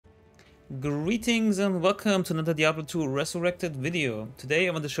Greetings and welcome to another Diablo 2 Resurrected video. Today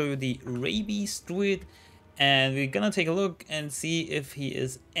I want to show you the Rabies Druid and we're gonna take a look and see if he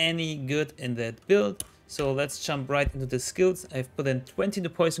is any good in that build. So let's jump right into the skills. I've put in 20 into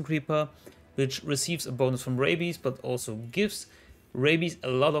Poison Creeper, which receives a bonus from Rabies but also gives Rabies a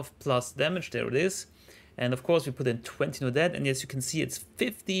lot of plus damage. There it is. And of course we put in 20 into that, and as you can see it's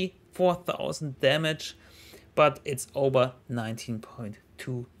 54,000 damage, but it's over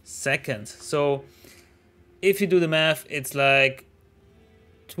 19.2 seconds. So if you do the math, it's like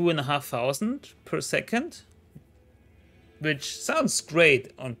 2,500 per second, which sounds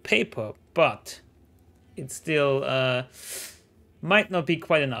great on paper, but it still might not be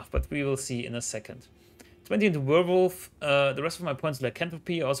quite enough, but we will see in a second. 20 into Werewolf, the rest of my points like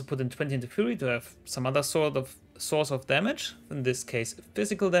Lycanthropy. I also put in 20 into Fury to have some other sort of source of damage, in this case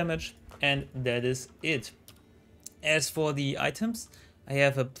physical damage, and that is it. As for the items, I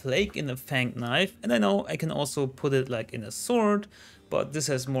have a Plague in a Fanged Knife, and I know I can also put it like in a sword, but this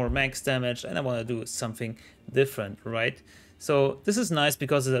has more max damage and I want to do something different, right? So this is nice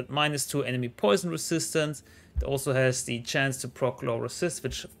because it's at -2 enemy poison resistance. It also has the chance to proc low resist,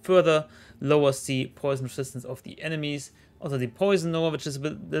 which further lowers the poison resistance of the enemies. Also the Poison Aura, which is a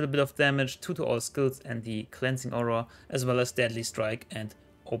little bit of damage, 2 to all skills, and the Cleansing Aura, as well as Deadly Strike and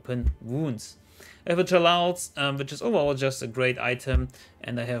Open Wounds. I have a Jalal's, which is overall just a great item,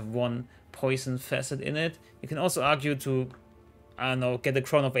 and I have 1 poison facet in it. You can also argue to, I don't know, get a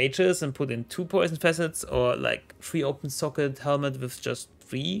Crown of Ages and put in 2 poison facets, or like 3 open socket helmet with just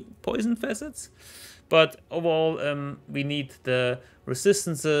 3 poison facets. But overall, we need the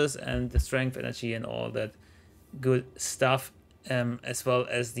resistances and the strength, energy, and all that good stuff, as well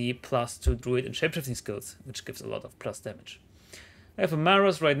as the +2 druid and shapeshifting skills, which gives a lot of plus damage. I have a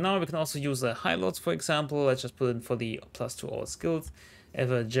Maros right now. We can also use a High Lords, for example. Let's just put in for the +2 all skills. I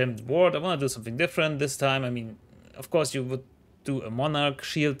have a Gemmed Ward. I want to do something different this time. I mean, of course, you would do a Monarch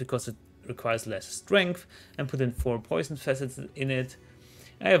Shield because it requires less strength, and put in 4 poison facets in it.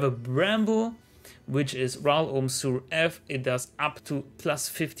 I have a Bramble, which is Ral Om Sur F. It does up to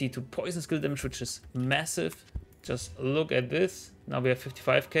 +50 to poison skill damage, which is massive. Just look at this. Now we have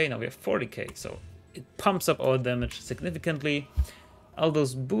 55k, now we have 40k. So it pumps up our damage significantly.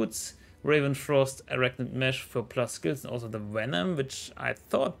 Aldo's Boots, Raven Frost, Arachnid Mesh for plus skills, and also the Venom, which I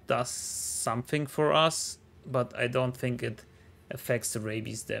thought does something for us, but I don't think it affects the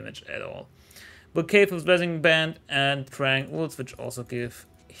Rabies damage at all. Bouquet with Blessing Band and Triangles, which also give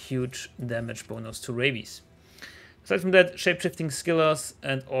huge damage bonus to Rabies. Aside from that, Shapeshifting Skillers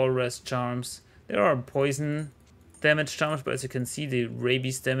and All Rest Charms. There are poison damage charms, but as you can see, the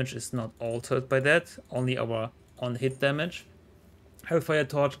Rabies damage is not altered by that, only our on-hit damage. Hellfire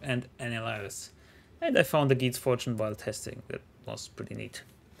Torch and Annihilus. And I found the Geet's Fortune while testing. That was pretty neat.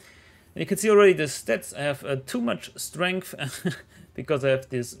 And you can see already the stats. I have too much strength because I have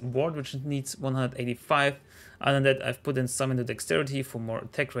this ward which needs 185. Other than that, I've put in some into dexterity for more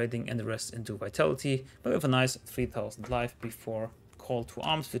attack rating and the rest into vitality. But we have a nice 3000 life before Call to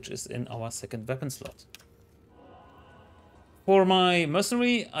Arms, which is in our second weapon slot. For my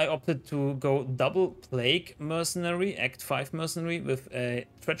Mercenary, I opted to go double Plague Mercenary, Act 5 Mercenary, with a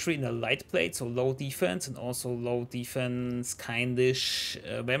Treachery in a Light Plate, so low defense, and also low defense, kindish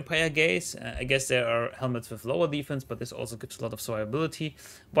Vampire Gaze. I guess there are helmets with lower defense, but this also gives a lot of survivability.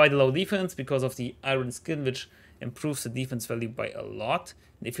 Why the low defense? Because of the Iron Skin, which improves the defense value by a lot.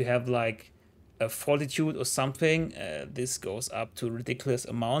 And if you have like a Fortitude or something, this goes up to ridiculous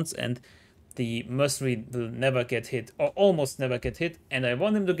amounts, and the Mercenary will never get hit, or almost never get hit, and I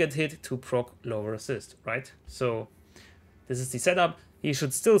want him to get hit to proc lower resist, right? So this is the setup. He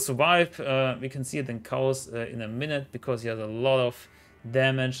should still survive. We can see it in Chaos in a minute, because he has a lot of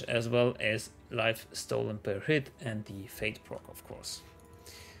damage as well as life stolen per hit and the Fate proc, of course.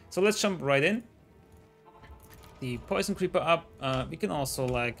 So let's jump right in. The Poison Creeper up. We can also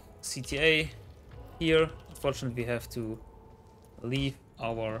like CTA here. Unfortunately, we have to leave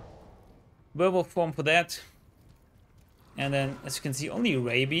our Werewolf form for that. And then, as you can see, only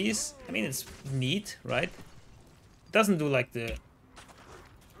Rabies. I mean, it's neat, right? It doesn't do like the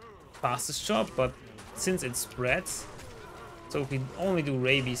fastest job, but since it spreads, so if we only do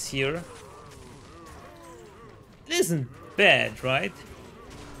Rabies here, it isn't bad, right?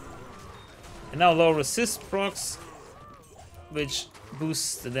 And now low resist procs, which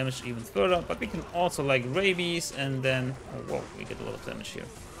boosts the damage even further, but we can also like Rabies, and then, oh whoa, we get a lot of damage here.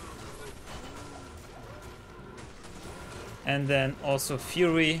 And then also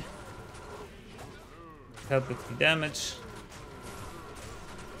Fury, help with the damage.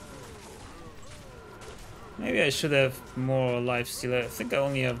 Maybe I should have more life steal. I think I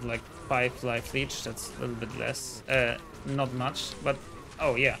only have like 5 life leech. That's a little bit less. Not much, but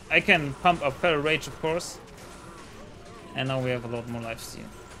oh yeah, I can pump up Feral Rage, of course. And now we have a lot more life steal.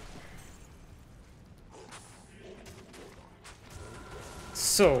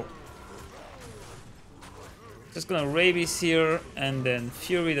 So, just gonna Rabies here and then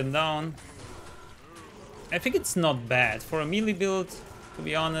Fury them down. I think it's not bad for a melee build, to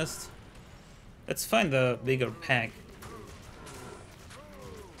be honest. Let's find a bigger pack.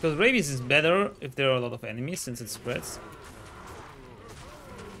 Because Rabies is better if there are a lot of enemies, since it spreads.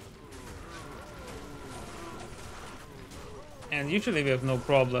 And usually we have no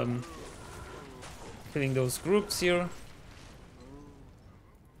problem killing those groups here.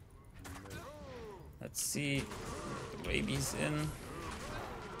 Let's see. Put the Rabies in.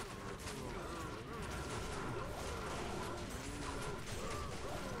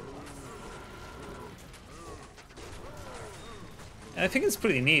 And I think it's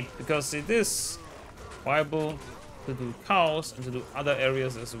pretty neat because it is viable to do cows and to do other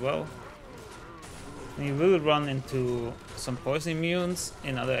areas as well. And you will run into some poison immunes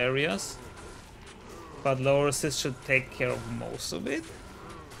in other areas, but lower assist should take care of most of it.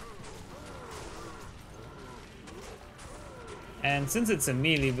 And since it's a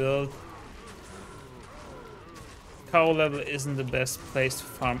melee build, cow level isn't the best place to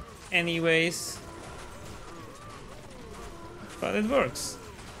farm anyways. But it works.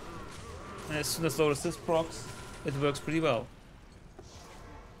 And as soon as lower assist procs, it works pretty well.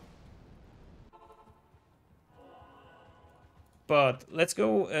 But let's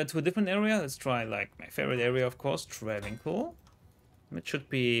go to a different area. Let's try like my favorite area, of course, Travincal. It should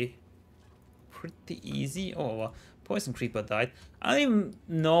be pretty easy. Oh, well, Poison Creeper died. I don't even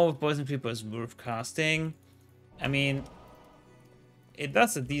know if Poison Creeper is worth casting. I mean, it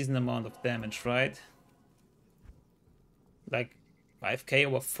does a decent amount of damage, right? Like 5k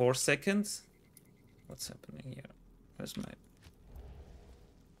over 4 seconds. What's happening here? Where's my...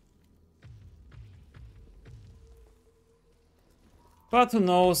 But who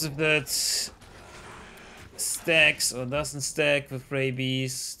knows if that stacks or doesn't stack with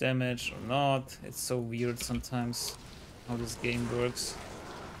Rabies damage or not. It's so weird sometimes how this game works.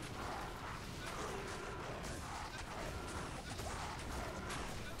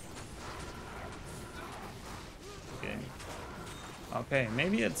 Okay, okay,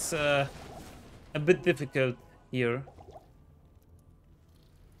 maybe it's a bit difficult here.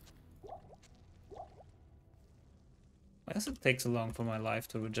 Why does it take so long for my life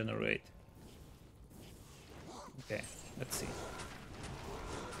to regenerate? Okay, let's see.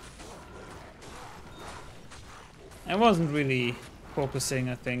 I wasn't really focusing,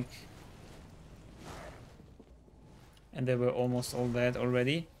 I think. And they were almost all dead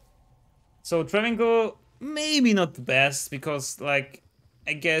already. So Travincal, maybe not the best, because like,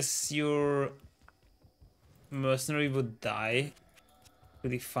 I guess your mercenary would die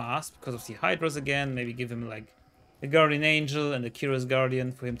really fast because of the Hydras again. Maybe give him like the Guardian Angel and the Curious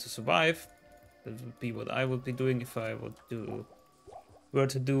Guardian for him to survive. That would be what I would be doing if I were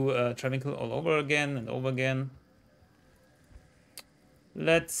to do Travincal all over again and over again.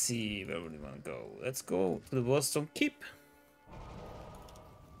 Let's see, where would we want to go? Let's go to the Wallstone Keep.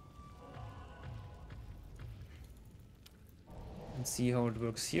 And see how it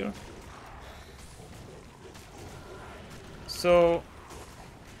works here. So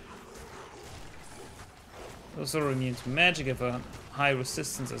those are immune to magic, have a high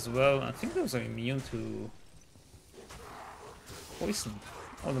resistance as well. I think those are immune to poison.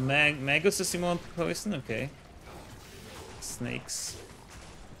 Oh, the Magus is immune to poison? Okay. Snakes.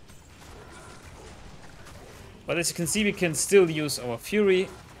 But as you can see, we can still use our Fury.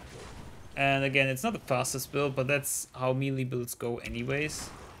 And again, it's not the fastest build, but that's how melee builds go anyways.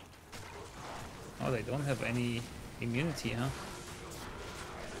 Oh, they don't have any immunity, huh?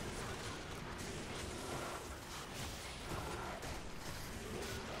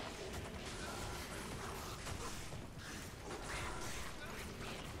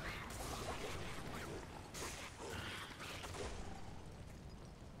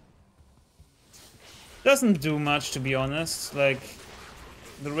 Doesn't do much, to be honest. Like,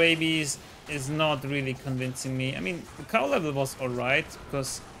 the Rabies is not really convincing me. I mean, the cow level was alright,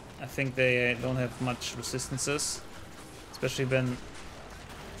 because I think they don't have much resistances. Especially when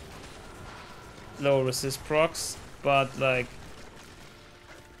low resist procs. But, like,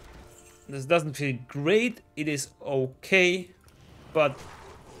 this doesn't feel great. It is okay. But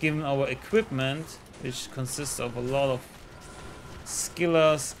given our equipment, which consists of a lot of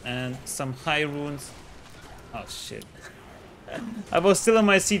skillers and some high runes. Oh shit. I was still on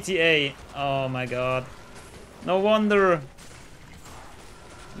my CTA. Oh my god. No wonder.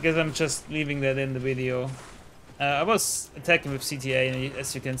 I guess I'm just leaving that in the video. I was attacking with CTA, and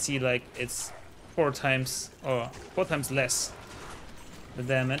as you can see, like, it's 4 times less the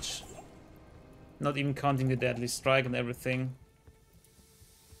damage. Not even counting the deadly strike and everything.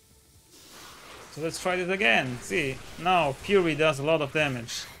 So let's try this again. See, now Fury does a lot of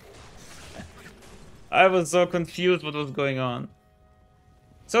damage. I was so confused what was going on.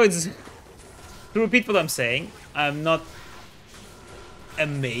 So it's, to repeat what I'm saying, I'm not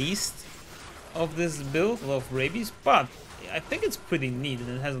amazed of this build of Rabies, but I think it's pretty neat and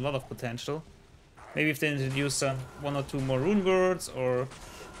it has a lot of potential. Maybe if they introduce 1 or 2 more rune words, or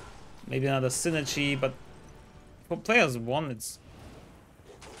maybe another synergy, but for players 1, it's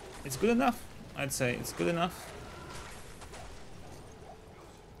good enough. I'd say it's good enough.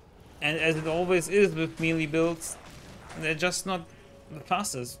 And as it always is with melee builds, they're just not the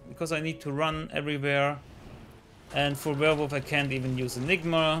fastest, because I need to run everywhere. And for Werewolf I can't even use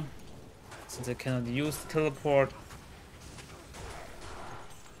Enigma, since I cannot use Teleport.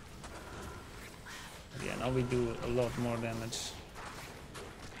 Yeah, now we do a lot more damage.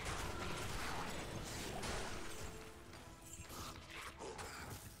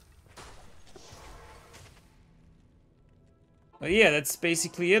 But yeah, that's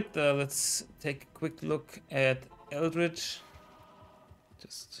basically it. Let's take a quick look at Eldritch.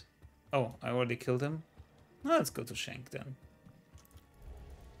 Oh, I already killed him. Oh, let's go to Shank then.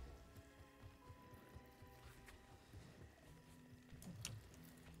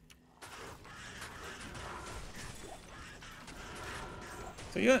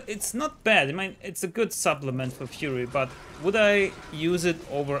 So yeah, it's not bad. I mean, it's a good supplement for Fury, but would I use it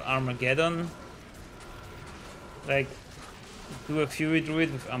over Armageddon? Like, do a Fury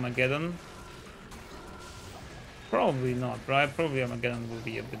Druid with Armageddon? Probably not, right? Probably Armageddon will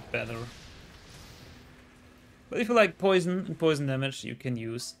be a bit better. But if you like poison and poison damage, you can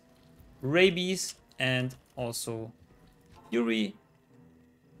use Rabies and also Fury.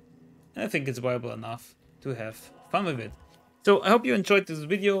 And I think it's viable enough to have fun with it. So I hope you enjoyed this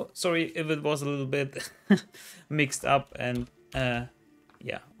video. Sorry if it was a little bit mixed up and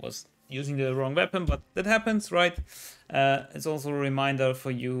yeah, was using the wrong weapon, but that happens, right? It's also a reminder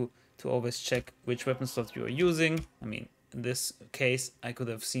for you to always check which weapon slot you are using. I mean, in this case, I could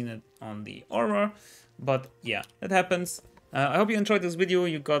have seen it on the armor, but yeah, that happens. I hope you enjoyed this video.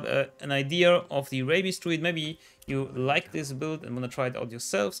 You got an idea of the Rabies Druid. Maybe you like this build and want to try it out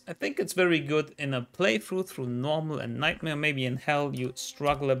yourselves. I think it's very good in a playthrough through normal and nightmare. Maybe in hell you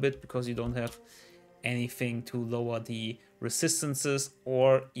struggle a bit because you don't have anything to lower the resistances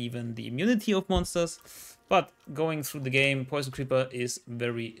or even the immunity of monsters. But going through the game, Poison Creeper is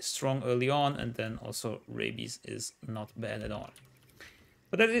very strong early on, and then also Rabies is not bad at all.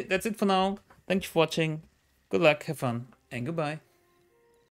 But that's it for now. Thank you for watching. Good luck, have fun, and goodbye.